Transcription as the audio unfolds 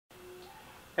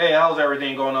Hey, how's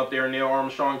everything going up there, Neil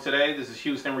Armstrong today? This is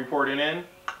Houston reporting in.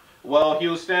 Well,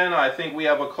 Houston, I think we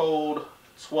have a code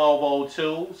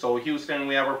 1202. So, Houston,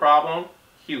 we have a problem.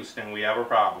 Houston, we have a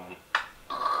problem.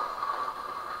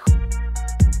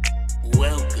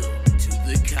 Welcome to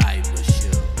the Kaiba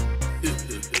Show.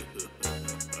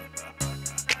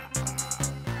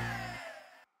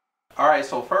 Alright,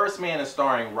 so First Man is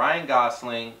starring Ryan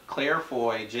Gosling, Claire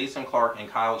Foy, Jason Clarke, and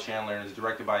Kyle Chandler, and is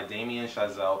directed by Damien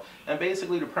Chazelle. And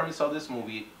basically the premise of this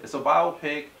movie is a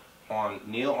biopic on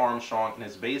Neil Armstrong, and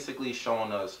it's basically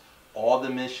showing us all the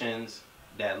missions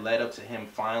that led up to him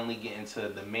finally getting to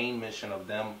the main mission of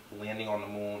them landing on the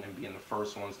moon and being the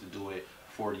first ones to do it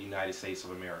for the United States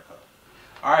of America.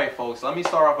 Alright folks, let me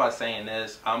start off by saying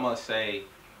this. I must say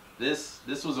this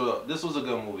was a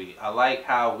good movie. I like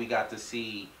how we got to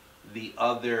see the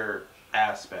other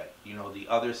aspect, you know, the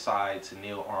other side to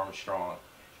Neil Armstrong.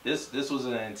 This was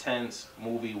an intense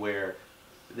movie where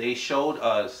they showed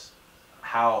us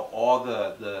how all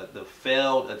the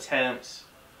failed attempts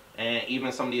and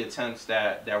even some of the attempts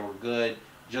that were good,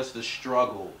 just the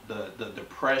struggle, the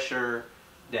pressure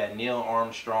that Neil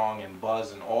Armstrong and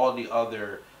Buzz and all the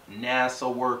other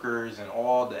NASA workers and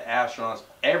all the astronauts,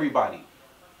 everybody,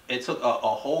 it took a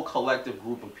whole collective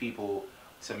group of people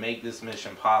to make this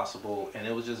mission possible, and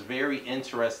it was just very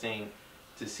interesting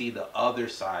to see the other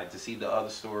side, to see the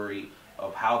other story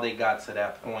of how they got to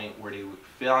that point where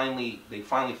they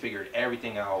finally figured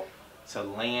everything out to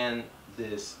land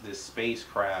this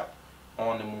spacecraft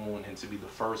on the moon and to be the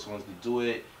first ones to do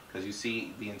it. Because you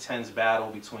see the intense battle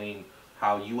between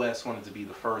how U.S. wanted to be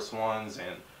the first ones,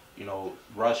 and you know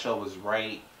Russia was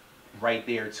right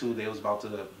there too. They was about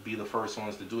to be the first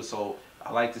ones to do it. So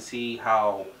I like to see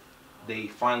how they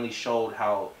finally showed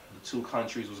how the two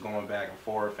countries was going back and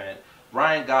forth, and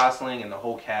Ryan Gosling and the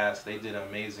whole cast, they did an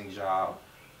amazing job.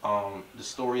 The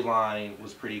storyline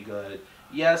was pretty good.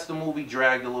 Yes, the movie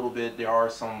dragged a little bit. There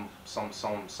are some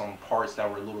parts that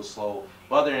were a little slow,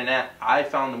 but other than that, I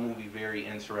found the movie very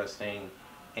interesting,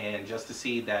 and just to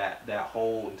see that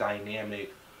whole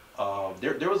dynamic of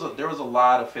there was a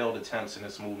lot of failed attempts in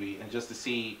this movie, and just to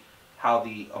see how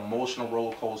the emotional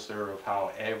roller coaster of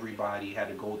how everybody had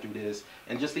to go through this,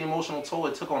 and just the emotional toll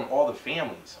it took on all the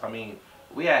families. I mean,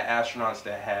 we had astronauts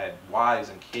that had wives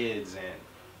and kids, and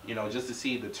you know, just to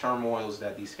see the turmoils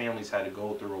that these families had to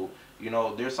go through. You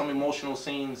know, there's some emotional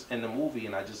scenes in the movie,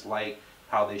 and I just like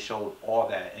how they showed all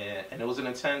that, and it was an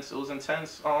intense movie.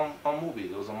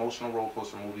 It was an emotional roller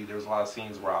coaster movie. There was a lot of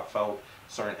scenes where I felt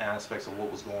certain aspects of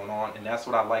what was going on, and that's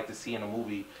what I like to see in a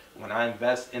movie. When I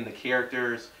invest in the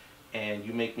characters and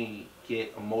you make me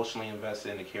get emotionally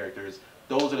invested in the characters,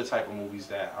 those are the type of movies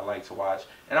that I like to watch.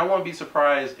 And I wouldn't be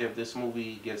surprised if this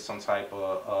movie gets some type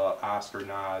of Oscar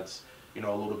nods, you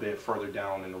know, a little bit further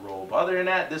down in the road. But other than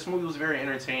that, this movie was very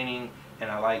entertaining,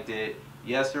 and I liked it.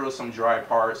 Yes, there was some dry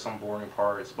parts, some boring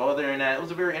parts, but other than that, it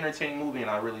was a very entertaining movie, and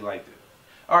I really liked it.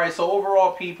 Alright, so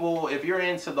overall, people, if you're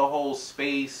into the whole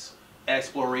space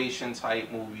exploration type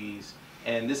movies,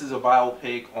 and this is a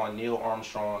biopic on Neil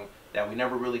Armstrong that we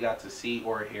never really got to see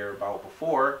or hear about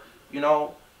before, you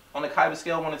know, on the Kaiba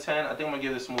scale of 1 to 10, I think I'm going to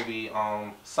give this movie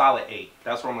solid 8.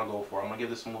 That's what I'm going to go for. I'm going to give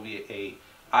this movie an 8.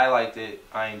 I liked it.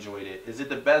 I enjoyed it. Is it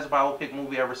the best biopic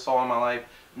movie I ever saw in my life?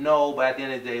 No, but at the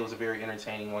end of the day, it was a very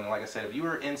entertaining one. And like I said, if you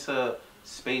were into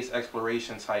space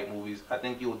exploration type movies, I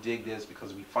think you'll dig this,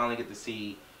 because we finally get to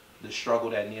see the struggle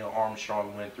that Neil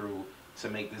Armstrong went through to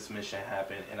make this mission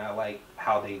happen. And I like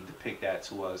how they depict that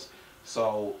to us.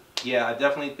 So yeah, I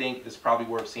definitely think it's probably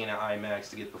worth seeing at IMAX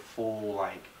to get the full,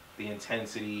 like, the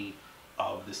intensity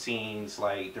of the scenes.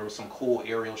 Like, there were some cool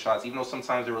aerial shots, even though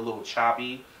sometimes they were a little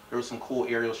choppy. There were some cool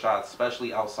aerial shots,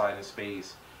 especially outside in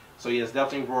space. So yeah, it's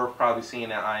definitely worth probably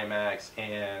seeing at IMAX.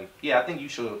 And yeah, I think you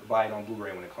should buy it on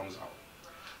Blu-ray when it comes out.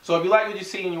 So if you like what you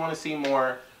see and you want to see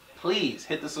more, please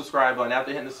hit the subscribe button.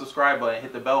 After hitting the subscribe button,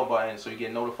 hit the bell button so you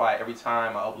get notified every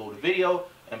time I upload a video.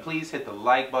 And please hit the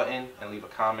like button and leave a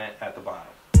comment at the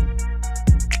bottom.